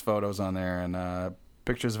other nice photos on there, and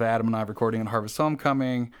pictures of Adam and I recording at Harvest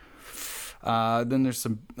Homecoming. Then there's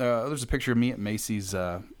a picture of me at Macy's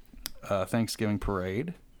Thanksgiving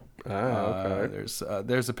parade. Okay.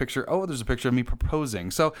 There's a picture. Oh, there's a picture of me proposing.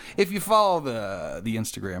 So if you follow the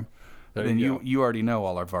Instagram, then you already know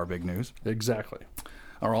all of our big news. Exactly.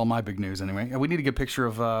 Or all my big news anyway. We need to get a picture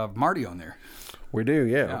of Marty on there. We do,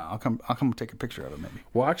 yeah. Yeah, I'll come take a picture of it maybe.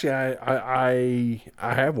 Well, actually, I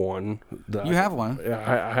have one. You have one? Yeah,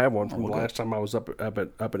 I have one from the last time I was up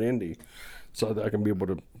at Indy, so that I can be able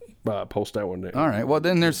to post that one there. All right. Well,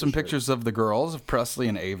 then there's some pictures of the girls, of Presley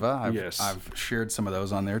and Ava. Yes. I've shared some of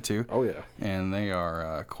those on there too. Oh yeah. And they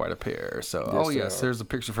are quite a pair. So there's a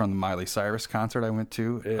picture from the Miley Cyrus concert I went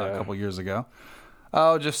to a couple years ago.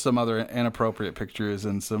 Oh, just some other inappropriate pictures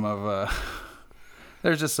and some of.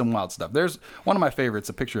 There's just some wild stuff. There's one of my favorites,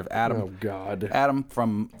 a picture of Adam. Oh, God. Adam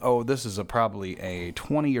from, this is probably a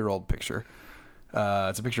 20-year-old picture.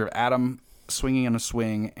 It's a picture of Adam swinging in a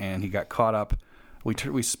swing, and he got caught up.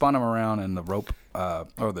 We spun him around, and the rope,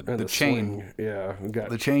 the chain. Swing. Yeah.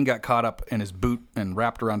 The chain got caught up in his boot and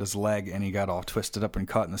wrapped around his leg, and he got all twisted up and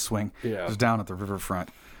caught in the swing. Yeah. It was down at the riverfront.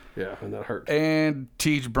 Yeah, and that hurt. And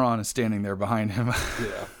Tej Braun is standing there behind him.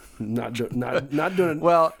 Yeah. Not doing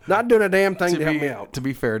a damn thing to help me out. To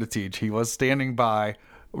be fair to Tej, he was standing by,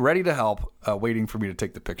 ready to help, waiting for me to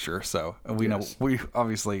take the picture. So we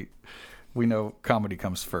know comedy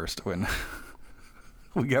comes first when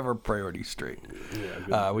we have our priorities straight.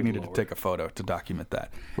 Yeah, we needed to take a photo to document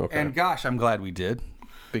that. Okay. And gosh, I'm glad we did.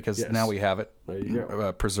 because Yes. now we have it There you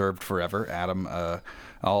go. preserved forever. Adam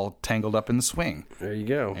all tangled up in the swing. There you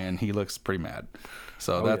go. And he looks pretty mad.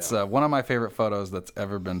 So that's one of my favorite photos that's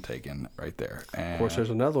ever been taken right there. And Of course, there's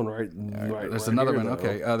another one right there's right another here, one. though.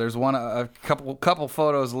 Okay. There's one a couple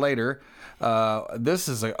photos later. This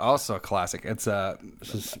is also a classic. It's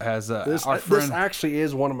has our friend. This actually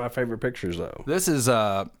is one of my favorite pictures, though. This is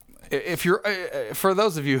if you're for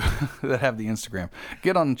those of you that have the Instagram,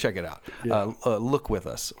 get on and check it out. Yeah. Look with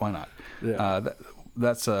us. Why not? Yeah.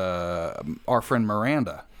 That's our friend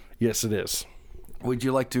Miranda. Yes, it is. Would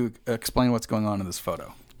you like to explain what's going on in this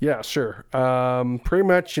photo? Yeah, sure. Pretty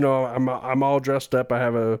much, I'm all dressed up. I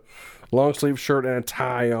have a long sleeve shirt and a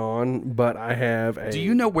tie on, but I have a. Do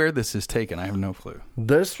you know where this is taken? I have no clue.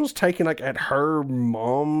 This was taken like at her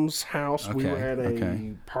mom's house. We Okay, were at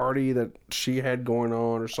a party that she had going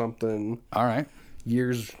on or something All right.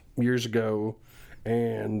 years ago,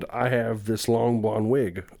 and I have this long blonde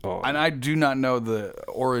wig on. And I do not know the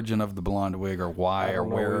origin of the blonde wig or why or don't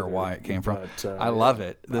know where or either, why it came from. but, I love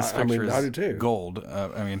it. This I picture mean, I do is too. gold.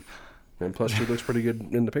 And plus, she looks pretty good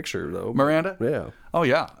in the picture, though. Miranda? Yeah. Oh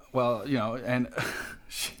yeah. Well, and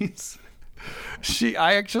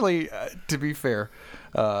I actually, to be fair,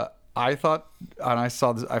 I thought, and I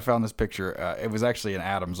saw this, I found this picture. It was actually in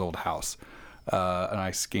Adam's old house, and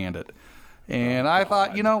I scanned it, and I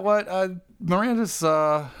thought, you know what, Miranda's,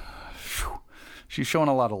 she's showing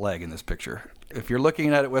a lot of leg in this picture. If you're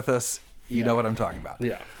looking at it with us, you know what I'm talking about.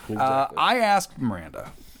 Yeah. Exactly. I asked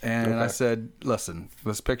Miranda, and I said, listen,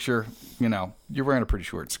 this picture, you're wearing a pretty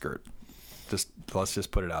short skirt. Let's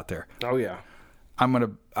just put it out there. Oh yeah. I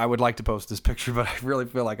would like to post this picture, but I really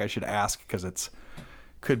feel like I should ask because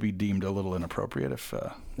could be deemed a little inappropriate if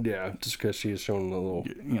Yeah, just because she is showing a little.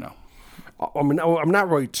 I mean, I'm not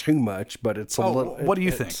really too much, but it's a little. What do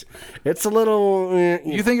you think? It's a little. Do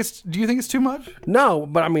you think it's too much? No,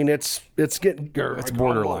 but I mean, it's getting. It's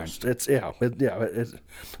borderline. Almost. It's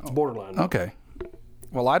borderline. Okay.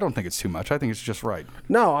 Well, I don't think it's too much. I think it's just right.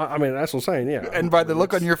 No, I mean that's what I'm saying. Yeah, And by the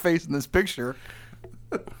look on your face in this picture,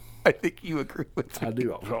 I think you agree with me. I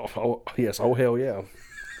do. Yes. Oh hell yeah.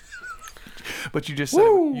 But you just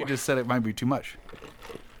said it might be too much.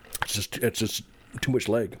 It's just too much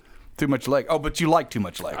leg. Too much leg. Oh, but you like too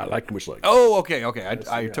much leg. I like too much leg. Oh, okay.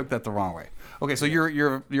 I took that the wrong way. Okay, so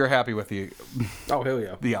you're happy with the Oh hell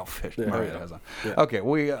yeah. the outfit Miranda has on. Yeah. Okay,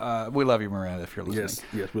 we love you, Miranda, if you're listening.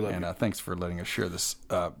 Yes, we love you. And thanks for letting us share this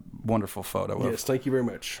wonderful photo Yes, thank you very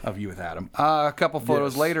much. of you with Adam. A couple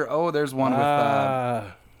photos Yes. later. Oh, there's one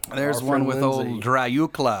with there's our one friend with Lindsay. old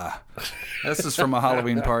Dracula. This is from a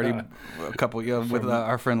Halloween party a couple with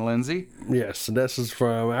our friend Lindsay. Yes, this is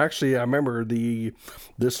from. Actually, I remember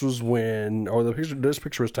this was when, or this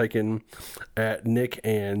picture was taken at Nick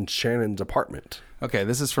and Shannon's apartment. Okay,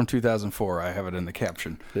 this is from 2004. I have it in the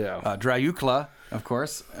caption. Yeah. Dracula, of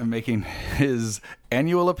course, making his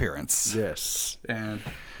annual appearance. Yes, And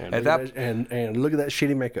and at look, that, and look at that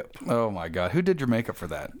shitty makeup. oh my God, who did your makeup for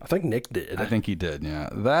that? I think Nick did. I think he did. Yeah,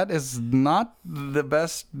 that is not the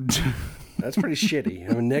best. That's pretty shitty.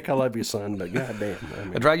 I mean, Nick, I love you, son, but goddamn. I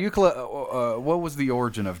mean, Dracula. What was the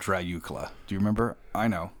origin of Dracula? Do you remember? I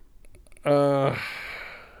know.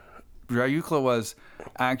 Dracula was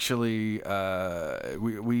actually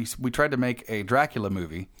we tried to make a Dracula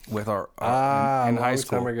movie with our in high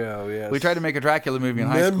school. Time ago, yes. We tried to make a Dracula movie in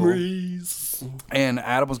high school, Memories. and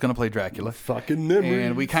Adam was going to play Dracula. Fucking memories.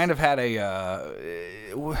 And we kind of had the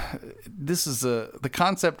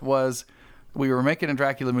concept was we were making a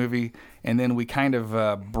Dracula movie, and then we kind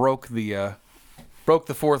of broke the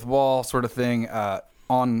fourth wall sort of thing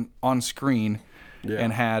on screen,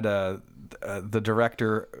 and had the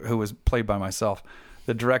director, who was played by myself,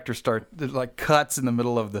 the director cuts in the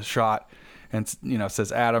middle of the shot and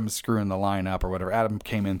says Adam's screwing the line up or whatever. Adam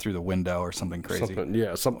came in through the window or something crazy. We need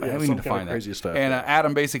to find find that crazy stuff. And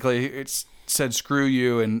Adam basically said screw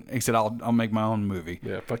you, and he said I'll make my own movie.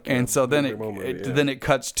 Yeah, fuck you. And so then Make my own movie, then it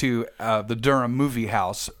cuts to the Durham Movie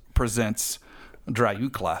House presents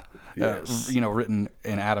Dracula, Yes. written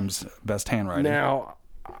in Adam's best handwriting. Now,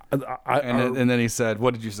 and then he said,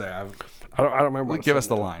 "What did you say?" I don't remember. What Give I us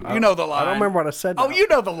said the now. line. You know the line. I don't remember what I said. Oh, now. you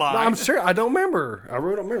know the line. No, I'm serious. I don't remember. I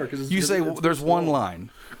really don't remember because You say there's one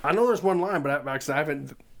line. I know there's one line, but I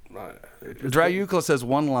haven't. Dracula says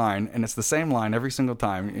one line, and it's the same line every single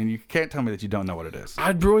time, and you can't tell me that you don't know what it is.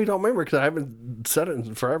 I really don't remember because I haven't said it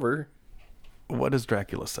in forever. What does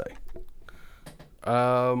Dracula say?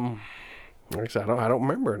 Like I said, I don't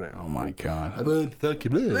remember now. Oh my God! There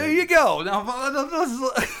There you go. Now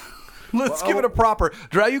let's give it a proper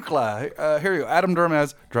Dracula. Here you go. Adam Durham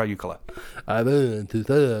as Dracula. I want to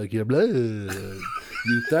suck your blood.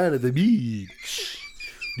 You son of a bitch.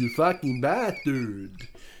 You fucking bastard.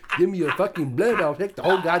 Give me your fucking blood. I'll take the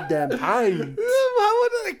whole goddamn pint. Why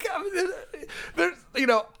would I come? There's,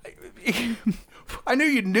 I knew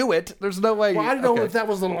you knew it. There's no way. Well, I didn't know if that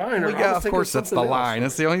was the line. Well, yeah, of course that's the line.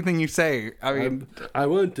 That's the only thing you say. I mean, I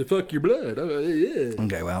want to fuck your blood. Yeah.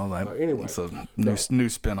 Okay, well, anyway, so new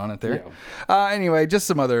spin on it there. Yeah. Anyway, just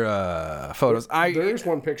some other photos. There's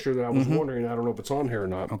one picture that I was wondering. I don't know if it's on here or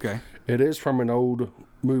not. Okay, it is from an old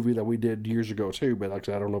movie that we did years ago too, but like I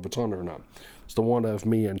said, I don't know if it's on there or not. It's the one of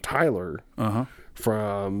me and Tyler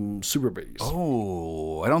from Super Bees.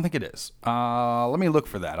 Oh, I don't think it is. Let me look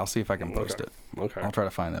for that. I'll see if I can post it. Okay. I'll try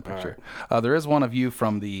to find that picture. Right. There is one of you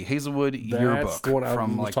from the Hazelwood yearbook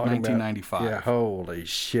from like 1995. Yeah, holy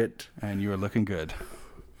shit. And you were looking good.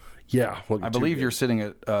 Yeah. I believe you're sitting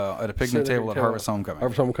at a picnic table at Harvest Homecoming.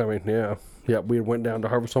 Harvest Homecoming, yeah. Yeah, we went down to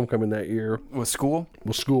Harvest Homecoming that year. With school?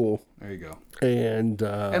 With school. There you go. And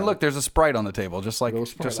look, there's a Sprite on the table, just like you're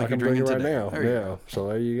drinking right today. now. Yeah. So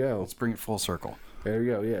there you go. Let's bring it full circle. There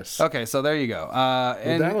you go, yes. Okay, so there you go.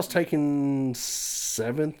 And that was taken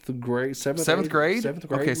seventh grade.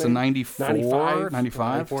 Okay, so 94,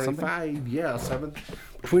 95, 45, yeah,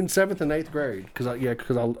 between 7th and 8th grade. Because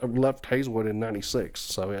I left Hazelwood in 96,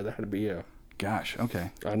 so yeah, that had to be, Gosh,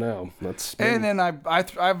 okay. I know. And then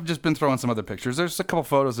I've just been throwing some other pictures. There's a couple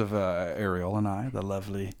photos of Ariel and I, the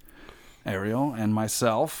lovely Ariel, and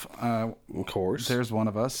myself. Of course. There's one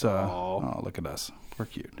of us. Oh, look at us. We're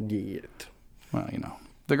cute. Yeah. Well,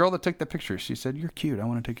 the girl that took the picture, she said, "You're cute. I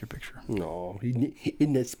want to take your picture." No,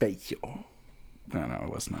 isn't that special? No, it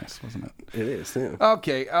was nice, wasn't it? It is, yeah.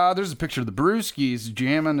 Okay, there's a picture of the Brewskis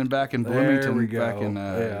jamming and back in Bloomington back in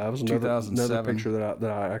that was 2007. Another picture that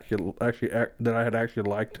I had actually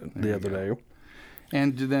liked the other day.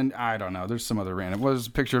 And then I don't know. There's some other random. Well, there's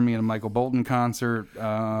a picture of me at a Michael Bolton concert.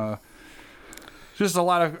 Just a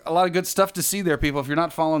lot of good stuff to see there, people. If you're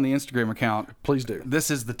not following the Instagram account, please do.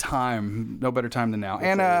 This is the time. No better time than now.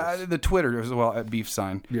 And the Twitter as well at Beef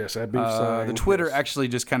Sign. Yes, at Beef Sign. The Twitter actually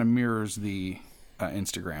just kind of mirrors the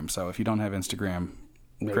Instagram. So if you don't have Instagram,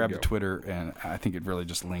 grab the Twitter, and I think it really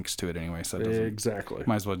just links to it anyway. So it doesn't, exactly.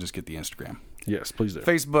 Might as well just get the Instagram. Yes, please do.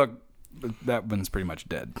 Facebook, that one's pretty much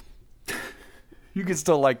dead. You can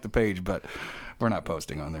still like the page, but we're not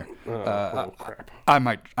posting on there. Crap. I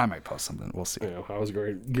might post something. We'll see. Yeah, I was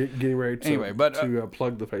getting ready to, to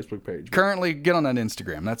plug the Facebook page. Currently, get on that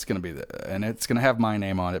Instagram. That's going to be and it's going to have my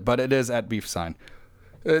name on it, but it is at Beef Sign.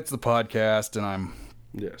 It's the podcast, and I'm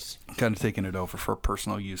kind of taking it over for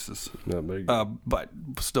personal uses. But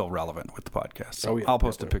still relevant with the podcast. So I'll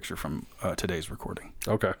post a picture from today's recording.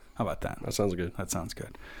 Okay. How about that? That sounds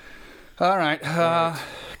good. All right.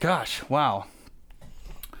 Gosh, wow.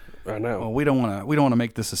 I know. Well, we don't want to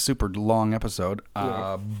make this a super long episode,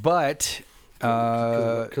 but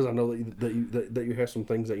because I know that you have some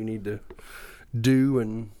things that you need to do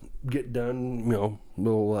and get done.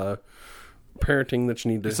 Little parenting that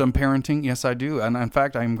you need to. Some parenting, yes, I do, and in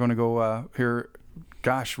fact, I'm going to go here,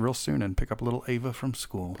 real soon, and pick up little Ava from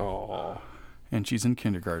school. Oh, and she's in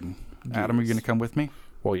kindergarten. Yes. Adam, are you going to come with me?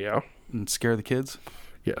 Well, yeah, and scare the kids.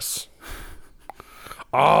 Yes.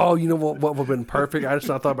 Oh, you know what would have been perfect? I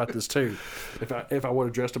thought about this too. If I would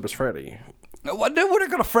have dressed up as Freddy. What? We're not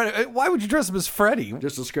going to Freddy. Why would you dress up as Freddy?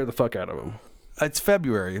 Just to scare the fuck out of him. It's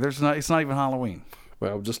February. It's not even Halloween.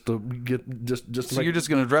 Well, just to get So you're just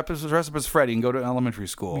going to dress up as Freddy and go to elementary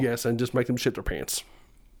school? Yes, and just make them shit their pants.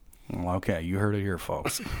 Well, okay, you heard it here,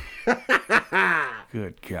 folks.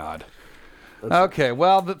 Good God. Okay,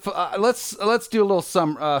 well, let's do a little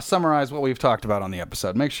summarize what we've talked about on the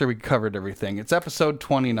episode. Make sure we covered everything. It's episode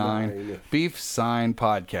 29, Beef Sign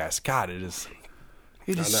Podcast. God, it is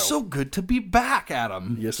so good to be back,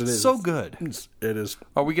 Adam. Yes, it is. So good. It is.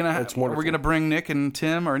 Are we gonna bring Nick and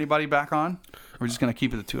Tim or anybody back on? Or are we just gonna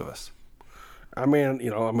keep it the two of us? I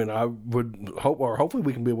would hope, or hopefully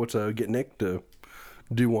we can be able to get Nick to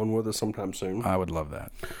do one with us sometime soon. I would love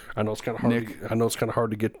that. I know it's kind of hard. I know it's kind of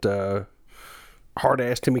hard to get.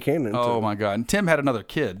 Hard-ass Timmy Cannon. Oh, my God. And Tim had another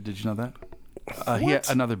kid. Did you know that? He had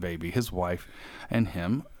another baby. His wife and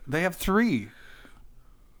him. They have 3.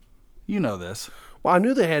 You know this. Well, I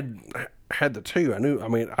knew they had the 2.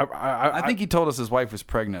 I think he told us his wife was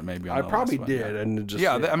pregnant maybe on I probably did. And it just,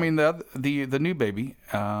 the new baby.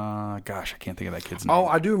 Gosh, I can't think of that kid's name. Oh,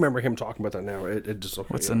 I do remember him talking about that now. It just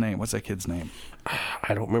What's the name? What's that kid's name?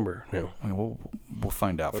 I don't remember. No. I mean, we'll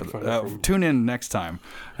find out. Tune in next time,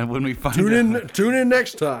 and when we find tune in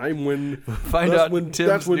next time when find out when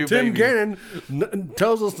Tim's new Tim baby. Cannon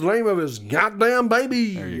tells us the name of his goddamn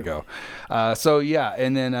baby. There you go.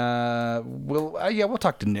 And then we'll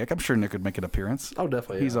talk to Nick. I'm sure Nick would make an appearance. Oh,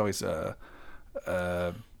 definitely. He's always a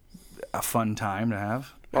fun time to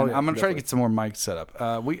have. And I'm going to try to definitely. get some more mics set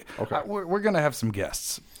up. We're going to have some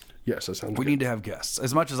guests. Yes, that sounds We good. need to have guests.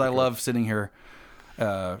 As much as I love sitting here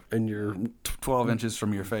And you're 12 inches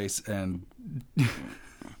from your face and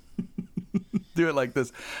do it like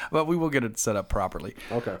this, but we will get it set up properly.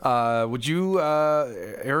 Okay. Would you?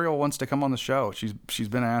 Ariel wants to come on the show. She's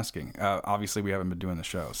been asking. Obviously, we haven't been doing the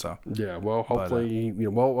show, so Yeah, well, hopefully, I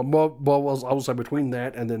will say between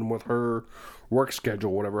that and then with her work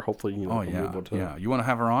schedule, whatever, hopefully, Oh we'll be yeah, able to. yeah. You want to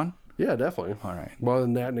have her on? Yeah, definitely. All right. Well,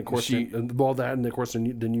 and that, and of course,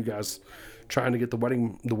 then you guys trying to get the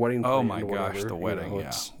wedding. Oh planned my or gosh, whatever, the wedding. Yeah.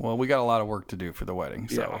 it's- Well, we got a lot of work to do for the wedding,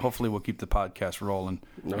 so Yeah. hopefully we'll keep the podcast rolling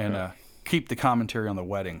Okay. and keep the commentary on the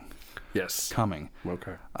wedding Yes. coming.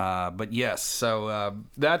 Okay. But yes, so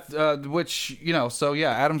that which so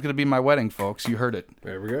yeah, Adam's gonna be my wedding, folks. You heard it.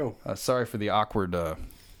 There we go. Sorry for the awkward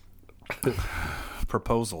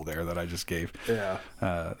proposal there that I just gave. Yeah.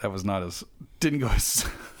 That was didn't go as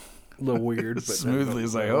A little weird, but smoothly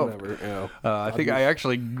as I hoped. whatever. I think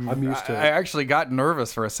I'm used to it. I actually got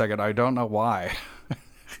nervous for a second. I don't know why.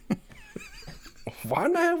 Why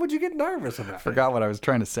in the hell would you get nervous about it? Forgot what I was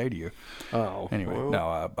trying to say to you. Oh. Anyway, well,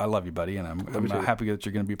 no, I love you, buddy, and I'm too. happy that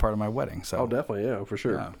you're going to be part of my wedding. So, Oh, definitely, yeah, for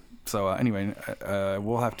sure. so anyway,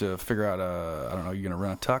 we'll have to figure out. I don't know. You're going to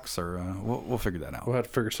rent a tux, or we'll figure that out. We'll have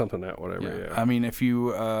to figure something out, whatever, yeah. I mean, if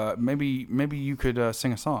you maybe you could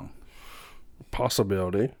sing a song.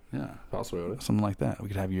 Possibility. Yeah, Possibility. something like that. We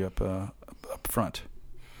could have you up front.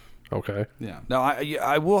 Okay. Yeah. No,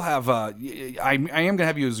 I will have. I am going to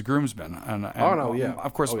have you as a groomsman. And Oh, no, yeah.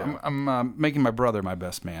 Of course, Oh, yeah. I'm making my brother my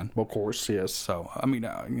best man. Of course, yes. So I mean,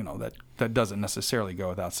 that doesn't necessarily go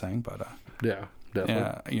without saying, but Yeah,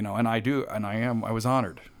 definitely. and I was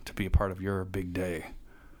honored to be a part of your big day,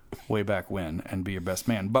 way back when, and be your best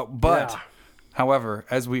man. But Yeah. however,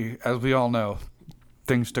 as we all know,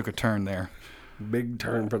 things took a turn there. Big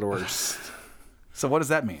turn for the worse. So what does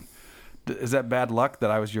that mean? Is that bad luck that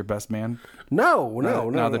I was your best man? No.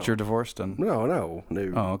 Now that you're divorced and No.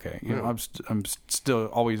 oh, okay. I'm still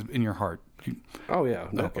always in your heart. Oh, yeah.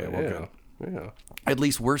 Okay, well, good. Yeah. At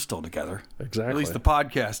least we're still together. Exactly. At least the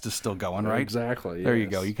podcast is still going, right? Exactly. There you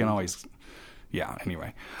yes. go. You can always. Yeah.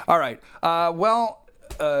 Anyway. All right.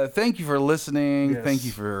 Thank you for listening. Yes. Thank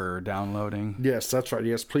you for downloading. Yes, that's right.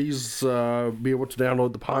 Yes, please be able to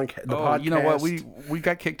download the podcast. You know what? We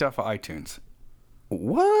got kicked off of iTunes.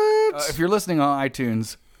 What? If you're listening on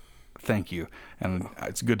iTunes, thank you, and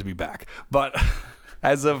it's good to be back. But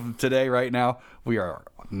as of today, right now, we are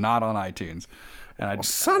not on iTunes, and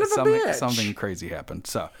son of a bitch. something crazy happened.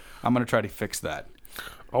 So I'm going to try to fix that.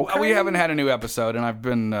 Okay. We haven't had a new episode, and I've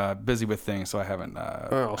been busy with things, so I haven't.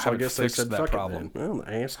 So I guess they fixed said that fuck problem. it then. Well,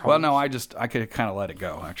 asshole. Well, no, I could kind of let it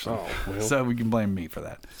go actually, well. so we can blame me for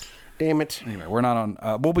that. Damn it. Anyway, we're not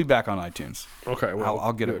on. We'll be back on iTunes. Okay, well,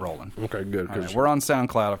 I'll get good. it rolling. Okay, good. All right, we're on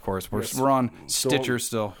SoundCloud, of course. We're on Stitcher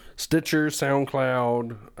still. Stitcher,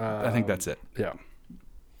 SoundCloud. I think that's it. Yeah.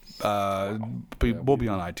 We'll be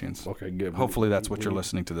on iTunes. Okay, good. Hopefully, that's what you're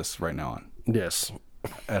listening to this right now on. Yes.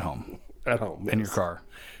 At home, At home. in yes. your car,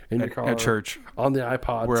 In your car. at church. On the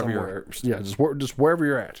iPod. Wherever somewhere. Yeah, just wherever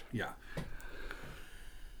you're at. Yeah.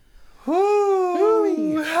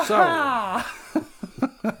 So.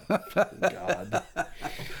 God.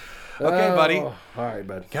 Okay, buddy. All right,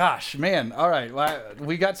 bud. Gosh, man. All right, well,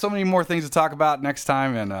 we got so many more things to talk about next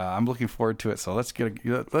time, and I'm looking forward to it. So let's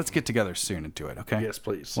get together soon and do it. Okay. Yes,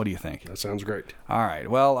 please. What do you think? That sounds great. All right.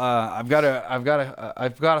 Well, I've got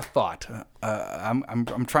a thought.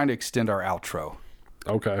 I'm trying to extend our outro,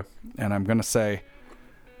 Okay. and I'm gonna say,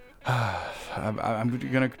 I'm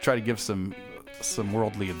gonna try to give some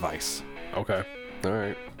worldly advice. Okay. All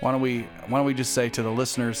right. Why don't we just say to the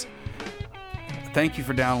listeners, thank you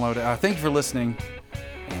for downloading, thank you for listening,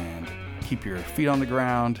 and keep your feet on the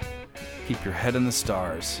ground, keep your head in the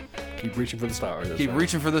stars, Keep reaching for the stars. That's keep right.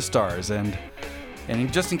 reaching for the stars, and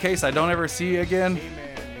just in case I don't ever see you again.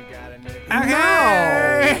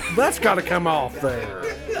 No! That's got to come off there.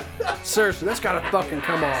 Seriously, that's got to fucking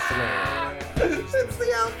come off there. It's the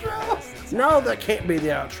outro. No, that can't be the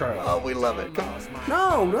outro. Oh, we love it. Come on.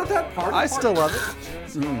 No, not that part. I still love it.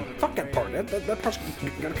 Fuck that part. That part's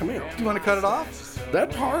got to come out. You want to cut it off?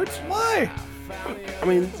 That part? Why? I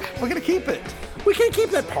mean, We're gonna keep it. we can't keep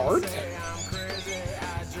that part.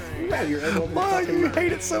 Yeah, Why do you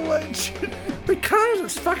hate it so much? Because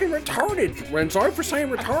it's fucking retarded. And sorry for saying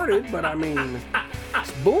retarded, but I mean,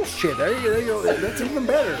 it's bullshit. There you go. That's even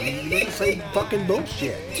better. You didn't say fucking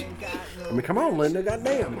bullshit. I mean, come on, Linda.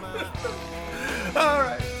 Goddamn. All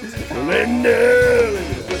right. Linda.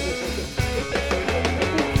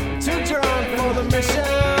 Too drunk for the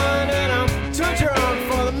mission.